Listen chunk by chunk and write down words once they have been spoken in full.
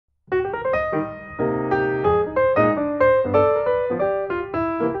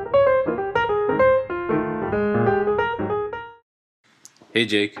Hey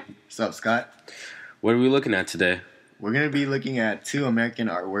Jake, What's up, Scott? what are we looking at today? We're going to be looking at two American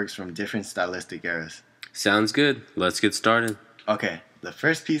artworks from different stylistic eras. Sounds good. Let's get started. Okay, the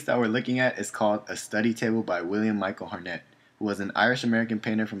first piece that we're looking at is called A Study Table by William Michael Harnett, who was an Irish American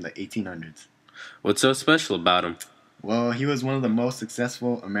painter from the 1800s. What's so special about him? Well, he was one of the most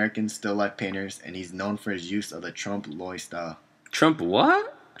successful American still life painters, and he's known for his use of the trompe l'oeil style. Trump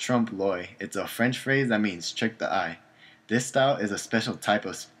what? Trompe l'oeil, it's a French phrase that means trick the eye. This style is a special type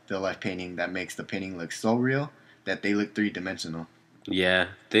of still life painting that makes the painting look so real that they look three-dimensional. Yeah,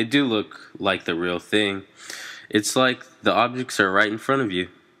 they do look like the real thing. It's like the objects are right in front of you.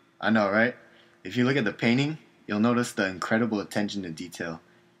 I know, right? If you look at the painting, you'll notice the incredible attention to detail.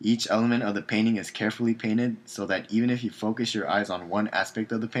 Each element of the painting is carefully painted so that even if you focus your eyes on one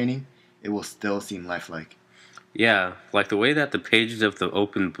aspect of the painting, it will still seem lifelike. Yeah, like the way that the pages of the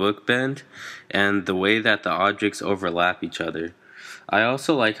open book bend and the way that the objects overlap each other. I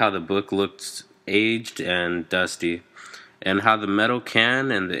also like how the book looks aged and dusty, and how the metal can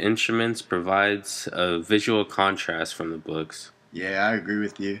and the instruments provides a visual contrast from the books. Yeah, I agree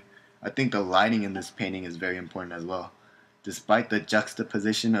with you. I think the lighting in this painting is very important as well. Despite the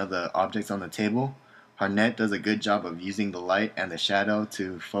juxtaposition of the objects on the table, Harnett does a good job of using the light and the shadow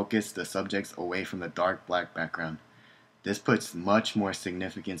to focus the subjects away from the dark black background. This puts much more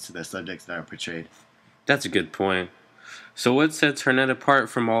significance to the subjects that are portrayed. That's a good point. So what sets Harnett apart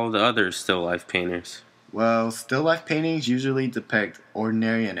from all the other still life painters? Well, still life paintings usually depict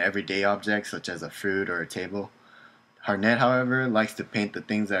ordinary and everyday objects such as a fruit or a table. Harnett, however, likes to paint the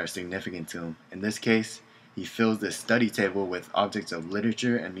things that are significant to him. In this case, he fills this study table with objects of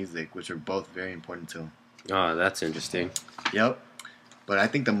literature and music, which are both very important to him. Oh, that's interesting. Yep. But I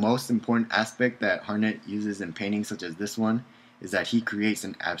think the most important aspect that Harnett uses in paintings such as this one is that he creates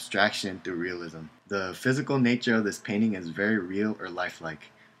an abstraction through realism. The physical nature of this painting is very real or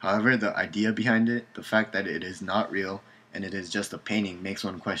lifelike. However, the idea behind it, the fact that it is not real and it is just a painting, makes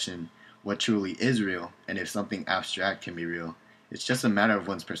one question what truly is real and if something abstract can be real. It's just a matter of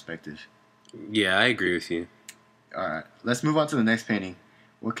one's perspective. Yeah, I agree with you. Alright, let's move on to the next painting.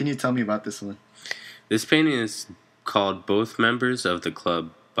 What can you tell me about this one? This painting is called Both Members of the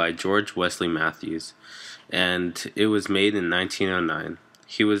Club by George Wesley Matthews, and it was made in 1909.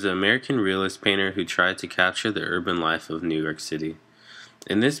 He was an American realist painter who tried to capture the urban life of New York City.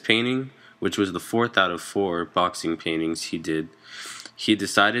 In this painting, which was the fourth out of four boxing paintings he did, he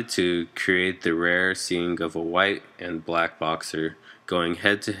decided to create the rare scene of a white and black boxer going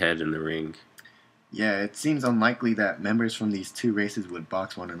head to head in the ring. Yeah, it seems unlikely that members from these two races would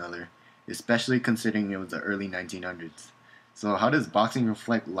box one another, especially considering it was the early 1900s. So, how does boxing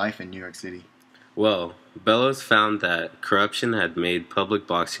reflect life in New York City? Well, Bellows found that corruption had made public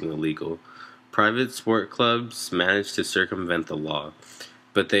boxing illegal. Private sport clubs managed to circumvent the law,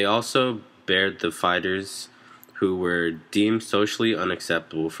 but they also barred the fighters who were deemed socially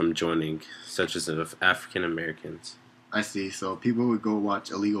unacceptable from joining, such as African Americans. I see, so people would go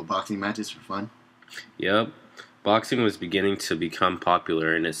watch illegal boxing matches for fun? Yep, boxing was beginning to become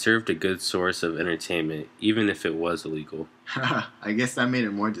popular and it served a good source of entertainment, even if it was illegal. I guess that made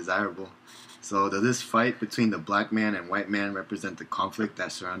it more desirable. So, does this fight between the black man and white man represent the conflict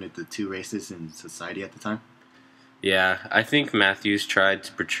that surrounded the two races in society at the time? Yeah, I think Matthews tried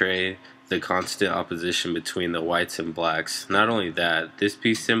to portray the constant opposition between the whites and blacks. Not only that, this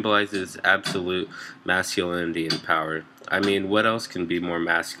piece symbolizes absolute masculinity and power. I mean, what else can be more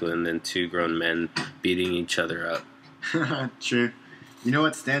masculine than two grown men beating each other up? True. You know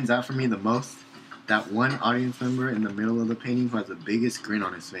what stands out for me the most? That one audience member in the middle of the painting who has the biggest grin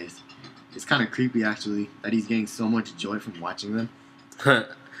on his face. It's kind of creepy, actually, that he's getting so much joy from watching them.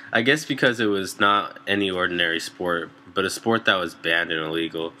 I guess because it was not any ordinary sport, but a sport that was banned and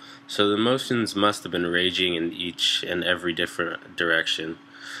illegal, so the emotions must have been raging in each and every different direction.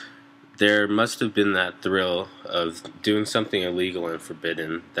 There must have been that thrill of doing something illegal and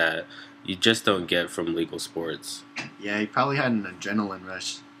forbidden that you just don't get from legal sports. Yeah, he probably had an adrenaline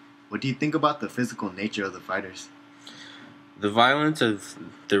rush. What do you think about the physical nature of the fighters? The violence of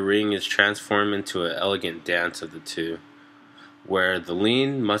the ring is transformed into an elegant dance of the two, where the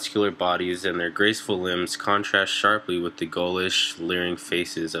lean, muscular bodies and their graceful limbs contrast sharply with the ghoulish, leering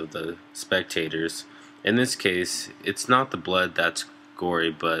faces of the spectators. In this case, it's not the blood that's gory,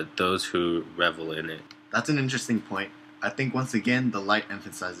 but those who revel in it. That's an interesting point. I think once again the light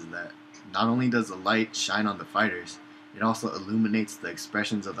emphasizes that. Not only does the light shine on the fighters, it also illuminates the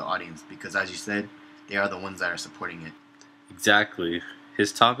expressions of the audience because, as you said, they are the ones that are supporting it. Exactly.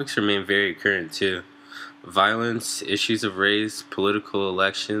 His topics remain very current too. Violence, issues of race, political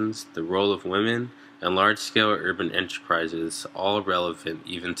elections, the role of women, and large-scale urban enterprises, all relevant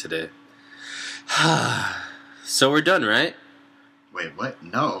even today. So we're done, right? Wait, what?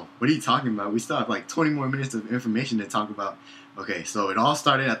 No. What are you talking about? We still have like 20 more minutes of information to talk about. Okay, so it all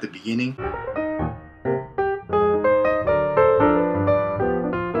started at the beginning.